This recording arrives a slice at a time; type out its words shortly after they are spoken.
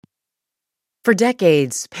For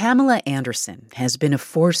decades, Pamela Anderson has been a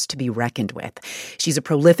force to be reckoned with. She's a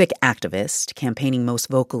prolific activist, campaigning most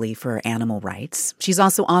vocally for animal rights. She's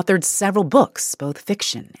also authored several books, both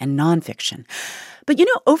fiction and nonfiction. But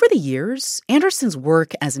over the years, Anderson's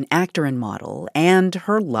work as an actor and model and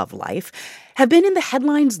her love life have been in the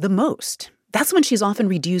headlines the most. That's when she's often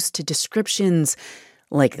reduced to descriptions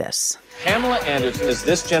like this. Pamela Anderson is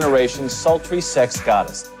this generation's sultry sex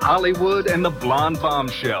goddess. Hollywood and the blonde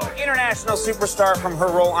bombshell. International superstar from her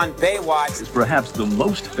role on Baywatch. Is perhaps the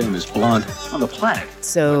most famous blonde on the planet.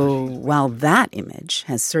 So while that image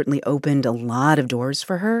has certainly opened a lot of doors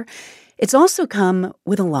for her, it's also come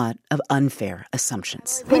with a lot of unfair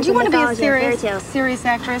assumptions. Would you want to be a serious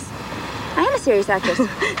actress? I am a serious actress.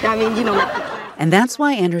 I mean, And that's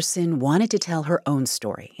why Anderson wanted to tell her own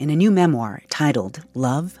story in a new memoir titled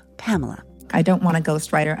Love, Pamela. I don't want a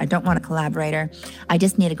ghostwriter. I don't want a collaborator. I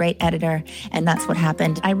just need a great editor, and that's what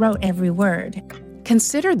happened. I wrote every word.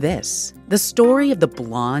 Consider this. The story of the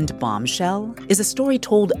blonde bombshell is a story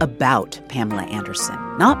told about Pamela Anderson,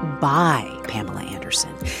 not by Pamela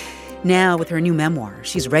Anderson. Now, with her new memoir,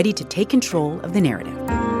 she's ready to take control of the narrative.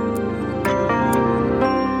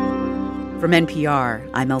 From NPR,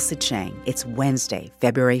 I'm Elsa Chang. It's Wednesday,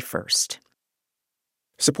 February 1st.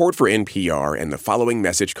 Support for NPR and the following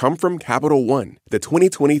message come from Capital One, the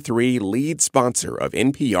 2023 lead sponsor of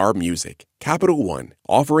NPR Music. Capital One,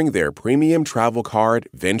 offering their premium travel card,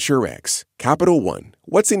 Venture X. Capital One,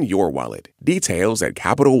 what's in your wallet? Details at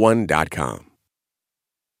CapitalOne.com.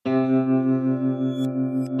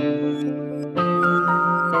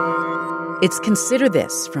 It's Consider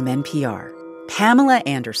This from NPR. Pamela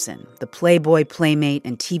Anderson, the Playboy playmate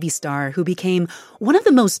and TV star who became one of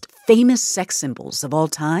the most famous sex symbols of all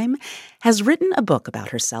time, has written a book about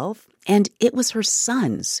herself, and it was her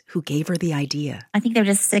sons who gave her the idea. I think they're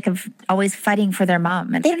just sick of always fighting for their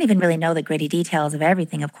mom. And they don't even really know the gritty details of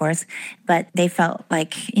everything, of course, but they felt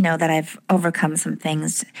like, that I've overcome some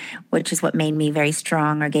things, which is what made me very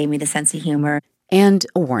strong or gave me the sense of humor. And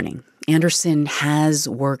a warning. Anderson has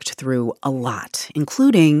worked through a lot,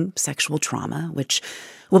 including sexual trauma, which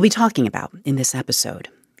we'll be talking about in this episode.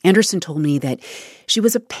 Anderson told me that she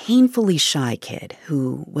was a painfully shy kid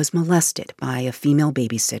who was molested by a female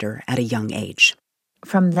babysitter at a young age.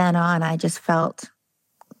 From then on, I just felt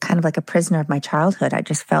kind of like a prisoner of my childhood. I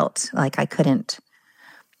just felt like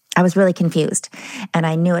I was really confused, and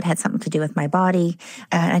I knew it had something to do with my body.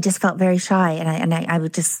 And I just felt very shy, and I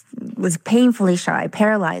was painfully shy,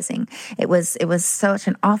 paralyzing. It was such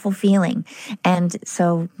an awful feeling. And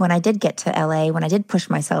so when I did get to LA, when I did push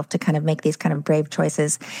myself to kind of make these kind of brave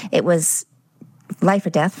choices, it was life or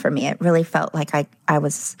death for me. It really felt like I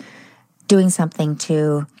was doing something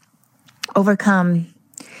to overcome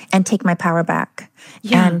and take my power back.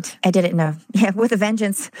 Yeah. And I did it with a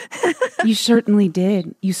vengeance. You certainly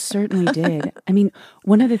did. You certainly did. I mean,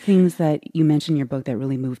 one of the things that you mentioned in your book that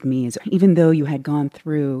really moved me is even though you had gone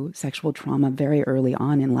through sexual trauma very early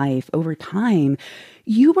on in life, over time,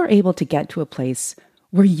 you were able to get to a place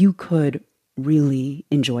where you could really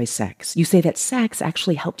enjoy sex. You say that sex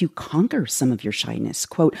actually helped you conquer some of your shyness.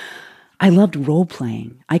 Quote, I loved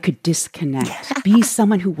role-playing. I could disconnect, be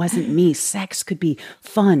someone who wasn't me. Sex could be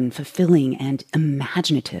fun, fulfilling, and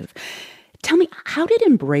imaginative. Tell me, how did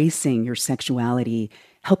embracing your sexuality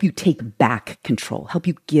help you take back control, help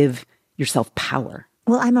you give yourself power?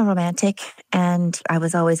 Well, I'm a romantic, and I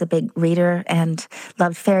was always a big reader and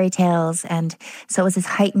loved fairy tales. And so it was this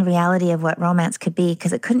heightened reality of what romance could be,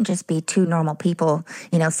 because it couldn't just be two normal people,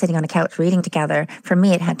 sitting on a couch reading together. For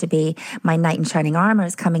me, it had to be my knight in shining armor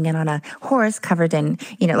is coming in on a horse covered in,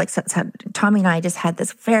 so Tommy and I just had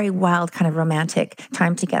this very wild kind of romantic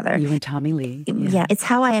time together. You and Tommy Lee. Yeah, it's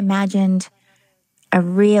how I imagined a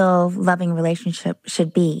real loving relationship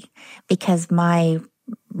should be, because my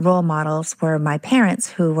role models were my parents,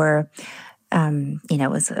 who were,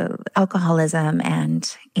 was alcoholism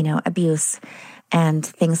and, abuse and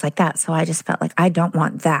things like that. So I just felt like I don't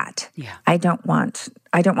want that. Yeah. I don't want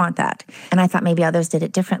that. And I thought maybe others did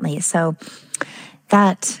it differently. So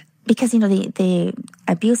that, because, the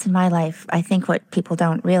abuse in my life, I think what people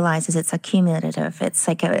don't realize is it's accumulative. It's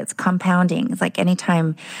like it's compounding. It's like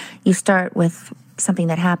anytime you start with something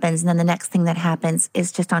that happens, and then the next thing that happens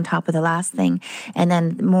is just on top of the last thing, and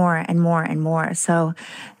then more and more and more. So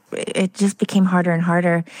it just became harder and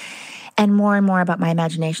harder, and more about my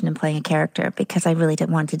imagination and playing a character, because I really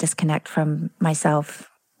didn't want to disconnect from myself.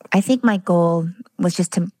 I think my goal was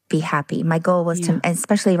just to be happy. My goal was to,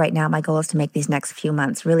 especially right now, my goal is to make these next few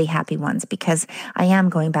months really happy ones, because I am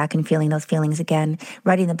going back and feeling those feelings again.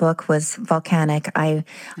 Writing the book was volcanic. I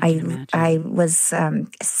was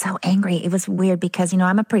so angry. It was weird because,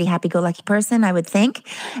 I'm a pretty happy-go-lucky person, I would think.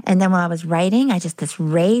 And then while I was writing, this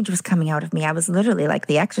rage was coming out of me. I was literally like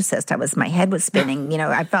The Exorcist. My head was spinning.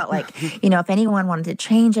 I felt like, if anyone wanted to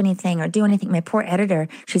change anything or do anything, my poor editor,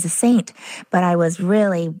 she's a saint, but I was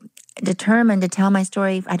really determined to tell my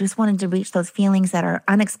story. I just wanted to reach those feelings that are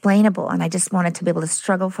unexplainable, and I just wanted to be able to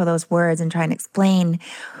struggle for those words and try and explain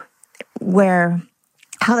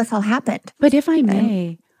how this all happened. But if I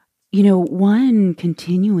may, one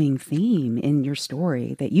continuing theme in your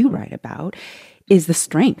story that you write about is the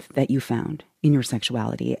strength that you found in your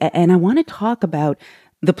sexuality. And I want to talk about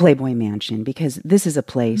the Playboy Mansion, because this is a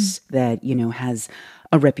place that, has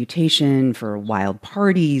a reputation for wild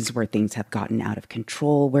parties where things have gotten out of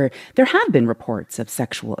control, where there have been reports of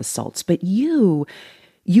sexual assaults. But you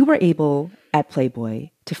were able at Playboy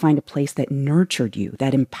to find a place that nurtured you,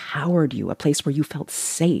 that empowered you, a place where you felt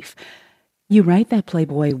safe. You write that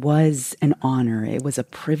Playboy was an honor. It was a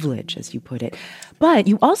privilege, as you put it. But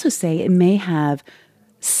you also say it may have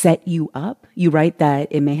set you up. You write that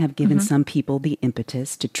it may have given some people the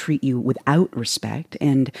impetus to treat you without respect.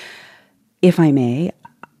 And if I may,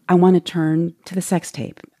 I want to turn to the sex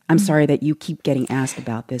tape. I'm sorry that you keep getting asked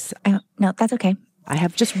about this. No, that's okay. I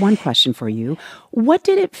have just one question for you. What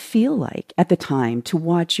did it feel like at the time to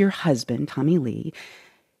watch your husband, Tommy Lee,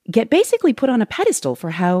 get basically put on a pedestal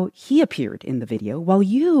for how he appeared in the video, while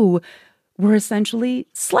you were essentially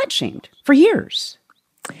slut-shamed for years?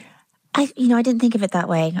 I didn't think of it that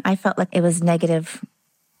way. I felt like it was negative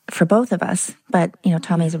for both of us. But,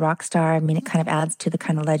 Tommy's a rock star. I mean, it kind of adds to the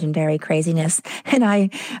kind of legendary craziness. And I,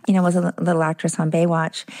 was a little actress on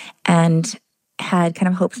Baywatch and had kind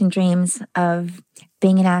of hopes and dreams of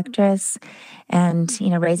being an actress and,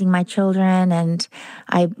 raising my children. And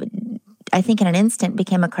I think in an instant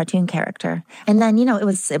became a cartoon character. And then, it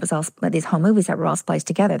was all these home movies that were all spliced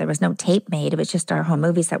together. There was no tape made. It was just our home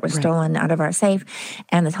movies that were stolen out of our safe,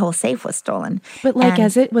 and the whole safe was stolen. But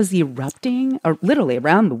as it was erupting, or literally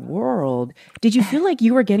around the world, did you feel like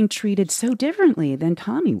you were getting treated so differently than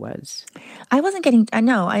Tommy was? I wasn't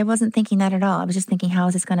thinking that at all. I was just thinking, how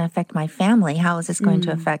is this going to affect my family? How is this going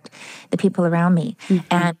to affect the people around me?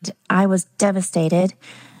 And I was devastated.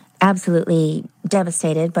 Absolutely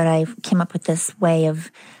devastated, but I came up with this way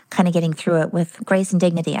of kind of getting through it with grace and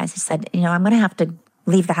dignity. I just said, I'm going to have to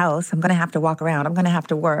leave the house. I'm going to have to walk around. I'm going to have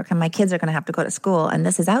to work, and my kids are going to have to go to school, and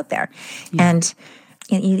this is out there. Yeah. And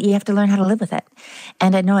you have to learn how to live with it.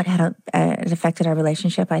 And I know it affected our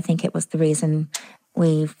relationship. I think it was the reason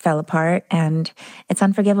we fell apart, and it's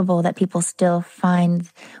unforgivable that people still find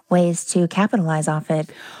ways to capitalize off it.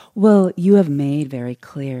 Well, you have made very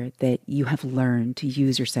clear that you have learned to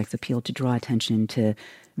use your sex appeal to draw attention to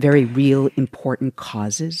very real, important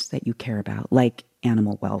causes that you care about, like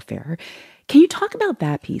animal welfare. Can you talk about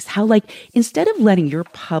that piece? How, instead of letting your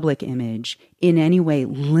public image in any way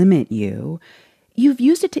limit you, you've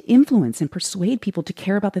used it to influence and persuade people to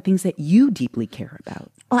care about the things that you deeply care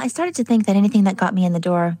about. Well, I started to think that anything that got me in the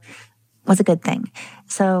door was a good thing.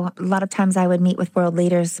 So a lot of times I would meet with world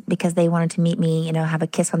leaders because they wanted to meet me, have a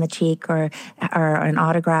kiss on the cheek or an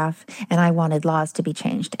autograph, and I wanted laws to be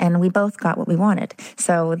changed. And we both got what we wanted.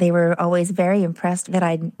 So they were always very impressed that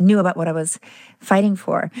I knew about what I was fighting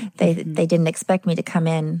for. They didn't expect me to come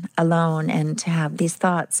in alone and to have these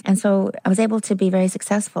thoughts. And so I was able to be very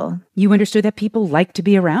successful. You understood that people like to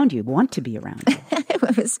be around you, want to be around you.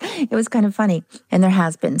 It was kind of funny. And there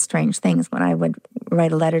has been strange things. When I would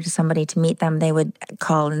write a letter to somebody to meet them, they would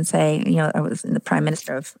call and say, I was the Prime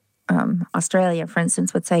Minister of Australia, for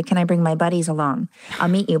instance, would say, "Can I bring my buddies along? I'll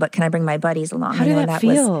meet you, but can I bring my buddies along?" How did that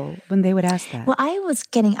feel when they would ask that? Well, I was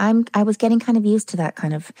getting kind of used to that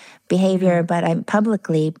kind of behavior, but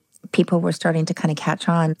publicly, people were starting to kind of catch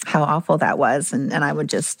on how awful that was, and I would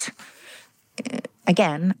just,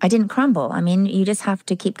 again, I didn't crumble. I mean, you just have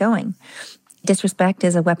to keep going. Disrespect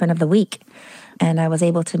is a weapon of the weak. And I was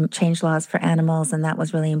able to change laws for animals, and that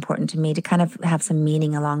was really important to me, to kind of have some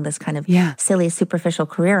meaning along this kind of silly, superficial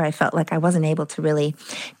career. I felt like I wasn't able to really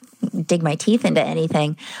dig my teeth into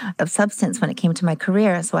anything of substance when it came to my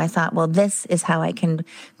career. So I thought, well, this is how I can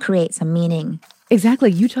create some meaning.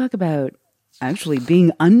 Exactly. You talk about actually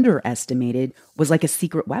being underestimated was like a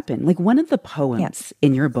secret weapon. Like one of the poems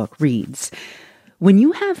in your book reads, "When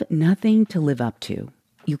you have nothing to live up to,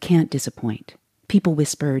 you can't disappoint. People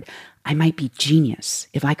whispered, I might be genius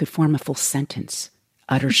if I could form a full sentence.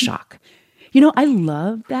 Utter shock." I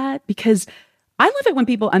love that because I love it when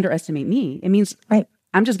people underestimate me. It means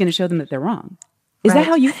I'm just going to show them that they're wrong. Is that Right.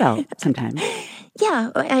 how you felt sometimes?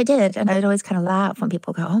 Yeah, I did. And I'd always kind of laugh when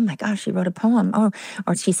people go, oh my gosh, she wrote a poem. Oh,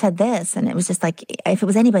 or she said this. And it was just like, if it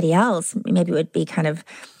was anybody else, maybe it would be kind of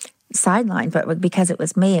sidelined. But because it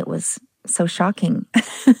was me, it was so shocking.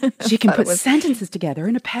 She can Thought put it was- sentences together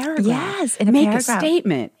in a paragraph. Yes, in a Make paragraph. a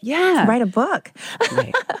statement. Yeah. Write a book.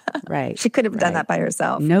 Right. Right. She could have done Right. that by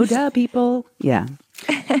herself. No duh, people. Yeah.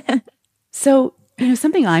 So,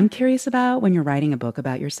 something I'm curious about when you're writing a book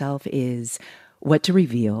about yourself is what to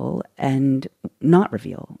reveal and not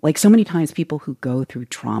reveal. Like so many times people who go through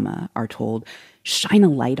trauma are told, shine a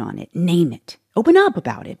light on it, name it, open up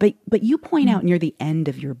about it. But you point out near the end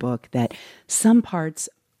of your book that some parts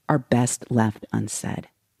are best left unsaid.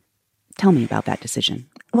 Tell me about that decision.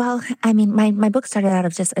 Well, I mean, my book started out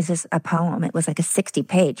as just a poem. It was like a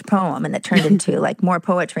 60-page poem, and it turned into like more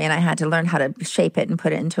poetry, and I had to learn how to shape it and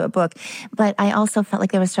put it into a book. But I also felt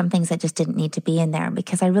like there were some things that just didn't need to be in there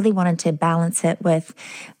because I really wanted to balance it with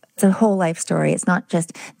the whole life story. It's not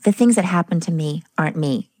just the things that happened to me aren't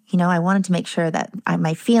me. I wanted to make sure that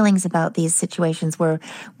my feelings about these situations were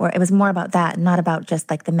it was more about that, not about just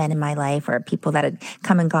like the men in my life or people that had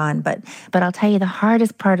come and gone. But I'll tell you, the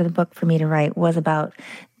hardest part of the book for me to write was about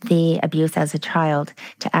the abuse as a child,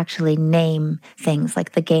 to actually name things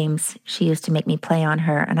like the games she used to make me play on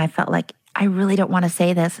her. And I felt like I really don't want to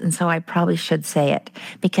say this, and so I probably should say it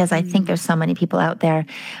because I think there's so many people out there,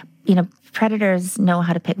 predators know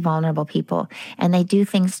how to pick vulnerable people, and they do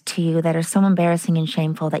things to you that are so embarrassing and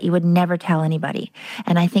shameful that you would never tell anybody.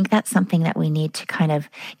 And I think that's something that we need to kind of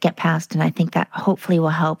get past. And I think that hopefully will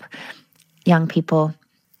help young people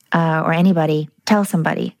or anybody tell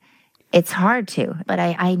somebody. It's hard to, but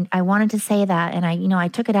I wanted to say that, and I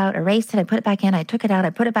took it out, erased it, I put it back in, I took it out, I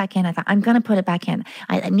put it back in. I thought, I'm going to put it back in.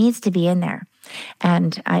 It needs to be in there.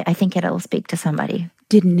 And I think it'll speak to somebody.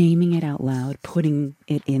 Did naming it out loud, putting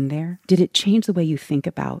it in there, did it change the way you think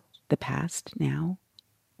about the past now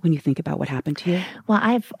when you think about what happened to you? Well,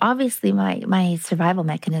 I've obviously my survival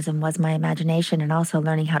mechanism was my imagination and also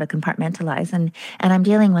learning how to compartmentalize. And I'm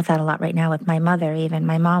dealing with that a lot right now with my mother. Even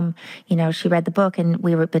my mom, she read the book and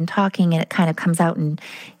we've been talking, and it kind of comes out in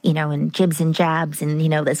jibs and jabs and,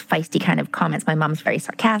 this feisty kind of comments. My mom's very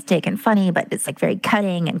sarcastic and funny, but it's like very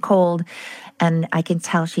cutting and cold. And I can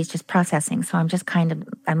tell she's just processing. So I'm just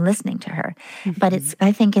I'm listening to her. Mm-hmm. But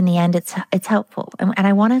I think in the end, it's helpful. And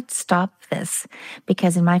I want to stop this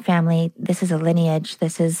because in my family, this is a lineage.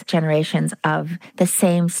 This is generations of the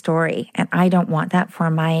same story. And I don't want that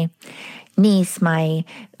for my niece, my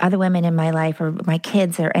other women in my life, or my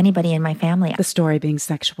kids, or anybody in my family. The story being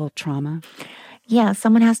sexual trauma. Yeah,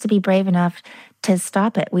 someone has to be brave enough to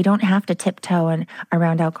stop it. We don't have to tiptoe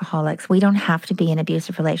around alcoholics. We don't have to be in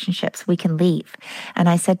abusive relationships. We can leave. And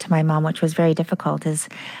I said to my mom, which was very difficult, is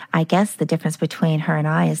I guess the difference between her and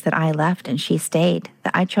I is that I left and she stayed.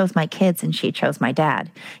 That I chose my kids and she chose my dad.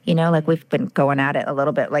 Like we've been going at it a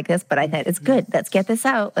little bit like this, but I thought it's good. Let's get this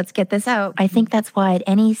out. Let's get this out. I think that's why at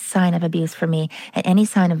any sign of abuse for me, at any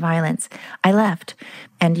sign of violence, I left.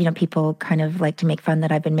 And, people kind of like to make fun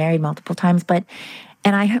that I've been married multiple times,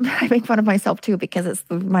 and I make fun of myself too because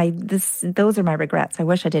those are my regrets. I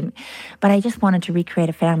wish I didn't, but I just wanted to recreate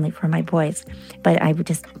a family for my boys. But I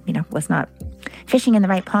just, was not fishing in the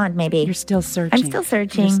right pond. Maybe you're still searching. I'm still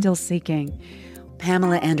searching. You're still seeking.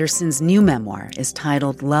 Pamela Anderson's new memoir is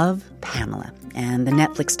titled Love, Pamela, and the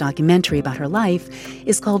Netflix documentary about her life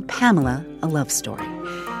is called Pamela: A Love Story.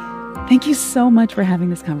 Thank you so much for having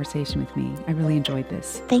this conversation with me. I really enjoyed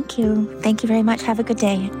this. Thank you. Thank you very much. Have a good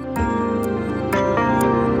day.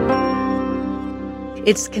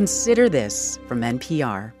 It's Consider This from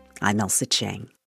NPR. I'm Elsa Chang.